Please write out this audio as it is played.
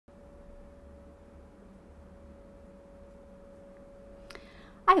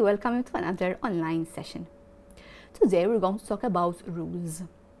I welcome you to another online session. Today we're going to talk about rules.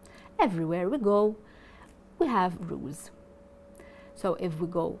 Everywhere we go, we have rules. So if we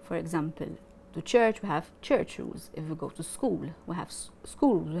go, for example, to church, we have church rules. If we go to school, we have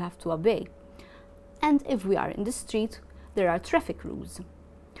school rules we have to obey. And if we are in the street, there are traffic rules.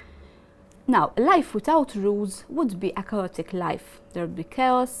 Now, a life without rules would be a chaotic life. There would be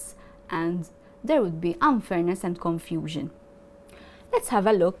chaos and there would be unfairness and confusion. Let's have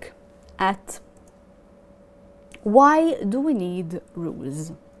a look at why do we need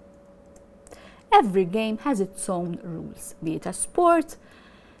rules. Every game has its own rules, be it a sport,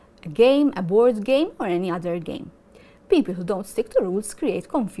 a game, a board game, or any other game. People who don't stick to rules create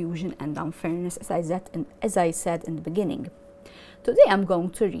confusion and unfairness, as I said in the beginning. Today I'm going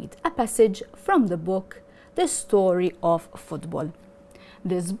to read a passage from the book The Story of Football.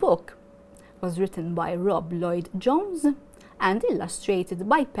 This book was written by Lloyd and illustrated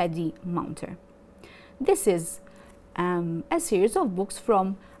by Paddy. This is a series of books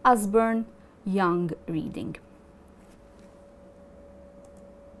from Osborne Young Reading.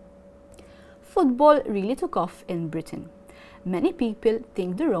 Football really took off in Britain. Many people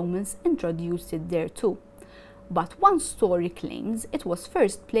think the Romans introduced it there too, but one story claims it was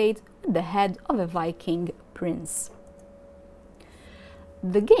first played with the head of a Viking prince.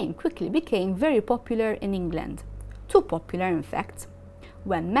 The game quickly became very popular in England, too popular in fact.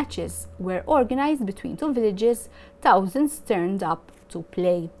 When matches were organized between two villages, thousands turned up to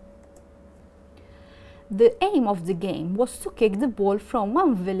play. The aim of the game was to kick the ball from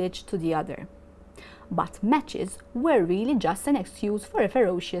one village to the other, but matches were really just an excuse for a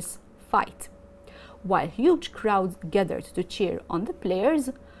ferocious fight. While huge crowds gathered to cheer on the players,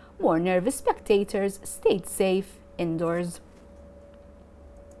 more nervous spectators stayed safe indoors.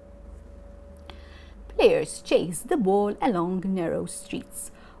 Players chased the ball along narrow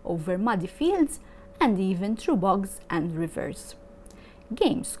streets, over muddy fields, and even through bogs and rivers.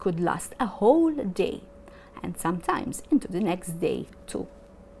 Games could last a whole day, and sometimes into the next day too.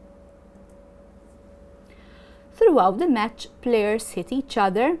 Throughout the match, players hit each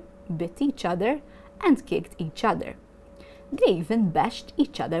other, bit each other, and kicked each other. They even bashed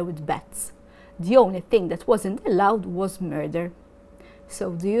each other with bats. The only thing that wasn't allowed was murder.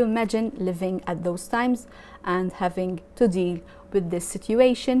 So do you imagine living at those times and having to deal with this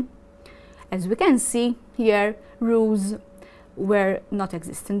situation? As we can see here, rules were not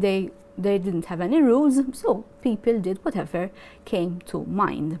existent. They didn't have any rules, so people did whatever came to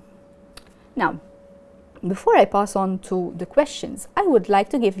mind. Now, before I pass on to the questions, I would like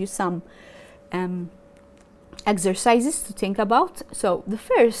to give you some exercises to think about. So the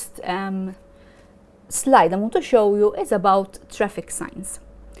first slide I want to show you is about traffic signs.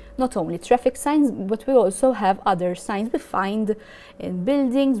 Not only traffic signs, but we also have other signs we find in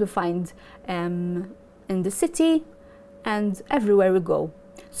buildings, we find in the city, and everywhere we go.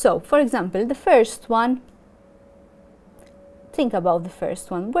 So, for example, the first one, think about the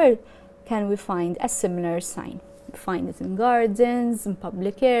first one. Where can we find a similar sign? We find it in gardens, in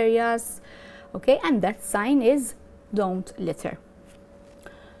public areas, okay, and that sign is "Don't litter."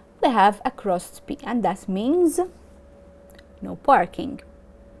 We have a crossed P, and that means no parking.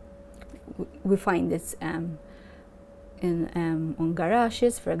 We find it on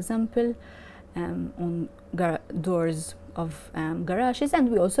garages, for example, on doors of garages, and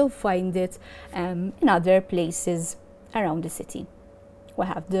we also find it in other places around the city. We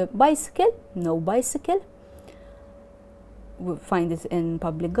have the bicycle, no bicycle. We find it in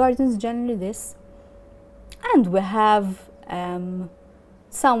public gardens, generally this. And we have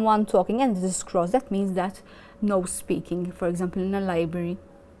someone talking, and this is crossed. That means that no speaking, for example, in a library,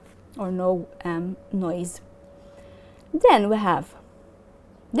 or no noise. Then we have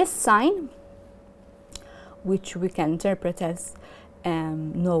this sign, which we can interpret as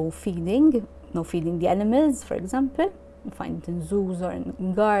no feeding the animals, for example. We find it in zoos or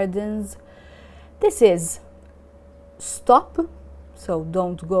in gardens. This is stop, so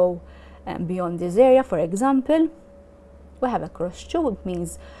don't go beyond this area, for example. We have a cross shoe, it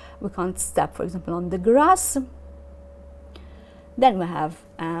means we can't step, for example, on the grass. Then we have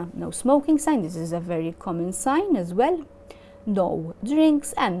no smoking sign. This is a very common sign as well. No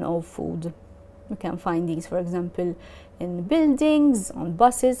drinks and no food. We can find these, for example, in buildings, on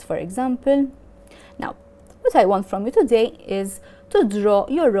buses, for example. Now, what I want from you today is to draw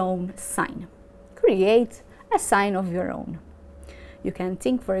your own sign. Create a sign of your own. You can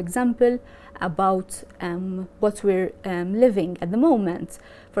think, for example, about what we're living at the moment.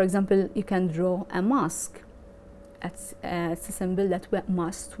 For example, you can draw a mask, it's a symbol that we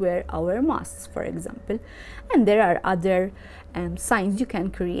must wear our masks, for example. And there are other signs you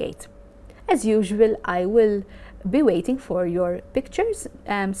can create. As usual, I will be waiting for your pictures.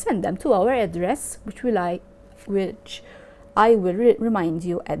 Send them to our address, which I will remind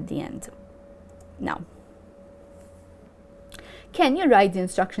you at the end. Now, can you write the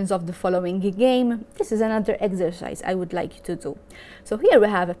instructions of the following game? This is another exercise I would like you to do. So here we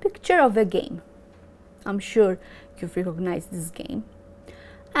have a picture of a game. I'm sure you've recognized this game.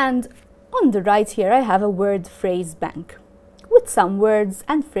 And on the right here, I have a word phrase bank with some words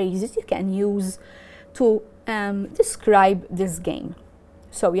and phrases you can use to describe this game.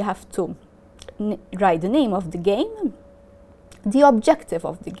 So you have to write the name of the game, the objective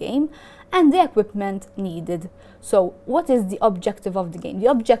of the game, and the equipment needed. So what is the objective of the game? The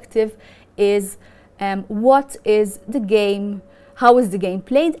objective is what is the game, how is the game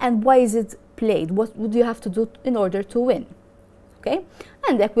played, and why is it played? What would you have to do in order to win? Okay,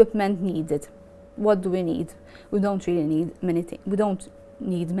 and the equipment needed. What do we need? We don't really need many things. We don't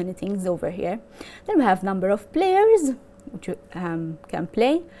need many things over here. Then we have number of players which you can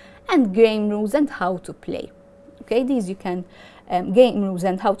play, and game rules and how to play. Okay, these you can game rules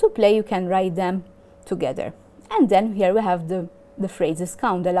and how to play, you can write them together. And then here we have the phrases: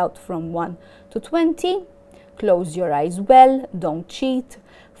 count aloud from 1 to 20, close your eyes well, don't cheat,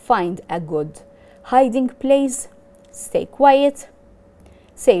 find a good hiding place, stay quiet,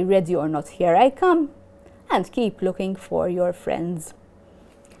 say ready or not, here I come, and keep looking for your friends.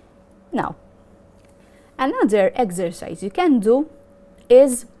 Now, another exercise you can do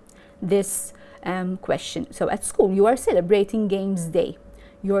is this question. So at school you are celebrating Games Day.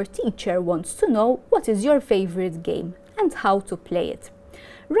 Your teacher wants to know what is your favorite game and how to play it.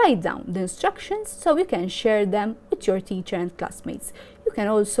 Write down the instructions so you can share them with your teacher and classmates. You can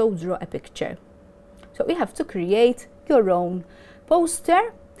also draw a picture. So you have to create your own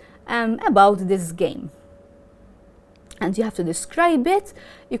poster about this game. And you have to describe it.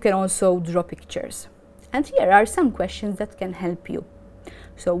 You can also draw pictures. And here are some questions that can help you.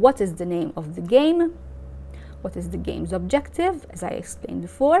 So what is the name of the game? What is the game's objective, as I explained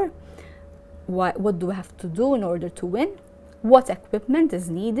before? What do we have to do in order to win? What equipment is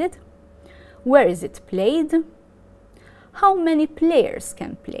needed? Where is it played? How many players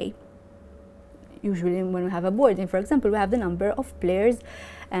can play? Usually when we have a board game, for example, we have the number of players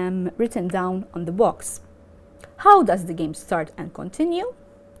written down on the box. How does the game start and continue?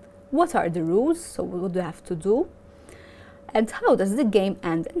 What are the rules? So what do you have to do? And how does the game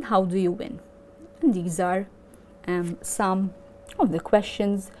end and how do you win? And these are some of the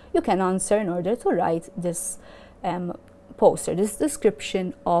questions you can answer in order to write this poster, this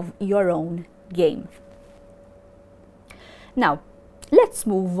description of your own game. Now, let's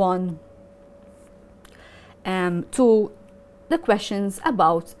move on to the questions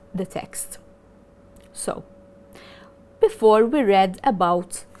about the text. So, before we read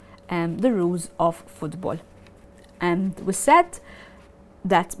about the rules of football, and we said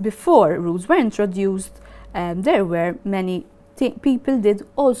that before rules were introduced, there were many people did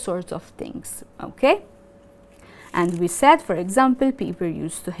all sorts of things, okay? And we said, for example, people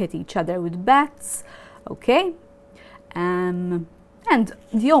used to hit each other with bats, okay? And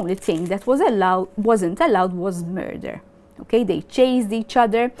the only thing that wasn't allowed was murder. Okay, they chased each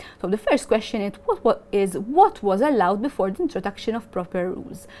other. So the first question is what was allowed before the introduction of proper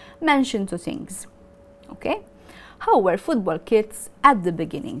rules? Mention two things. Okay, how were football kits at the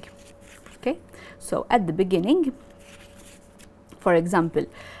beginning? Okay, so at the beginning, for example,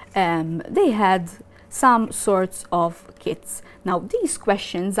 they had some sorts of kits. Now these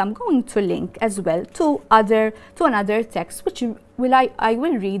questions I'm going to link as well to another text, which I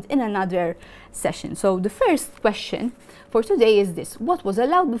will read in another session. So the first question for today is this: what was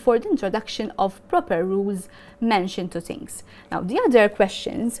allowed before the introduction of proper rules? Mention two things. Now the other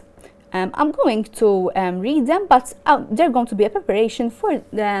questions, I'm going to read them, but they're going to be a preparation for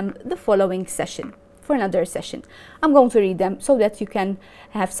the following session, for another session. I'm going to read them so that you can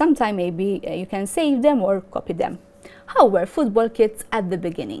have some time, maybe you can save them or copy them. How were football kits at the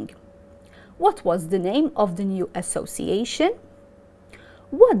beginning? What was the name of the new association?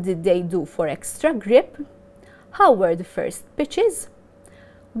 What did they do for extra grip? How were the first pitches?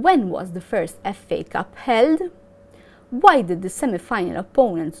 When was the first FA Cup held? Why did the semi-final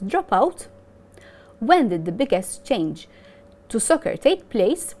opponents drop out? When did the biggest change to soccer take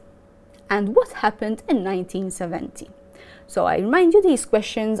place? And what happened in 1970? So I remind you, these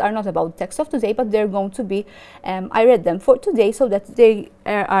questions are not about the text of today, but they're going to be, I read them for today so that they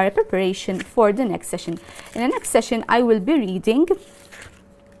are a preparation for the next session. In the next session, I will be reading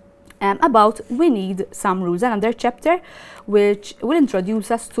about we need some rules, another chapter which will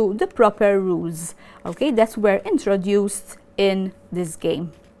introduce us to the proper rules, okay, that were introduced in this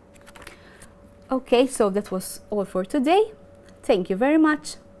game. Okay, so that was all for today. Thank you very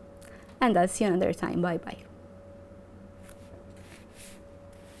much, and I'll see you another time. Bye bye.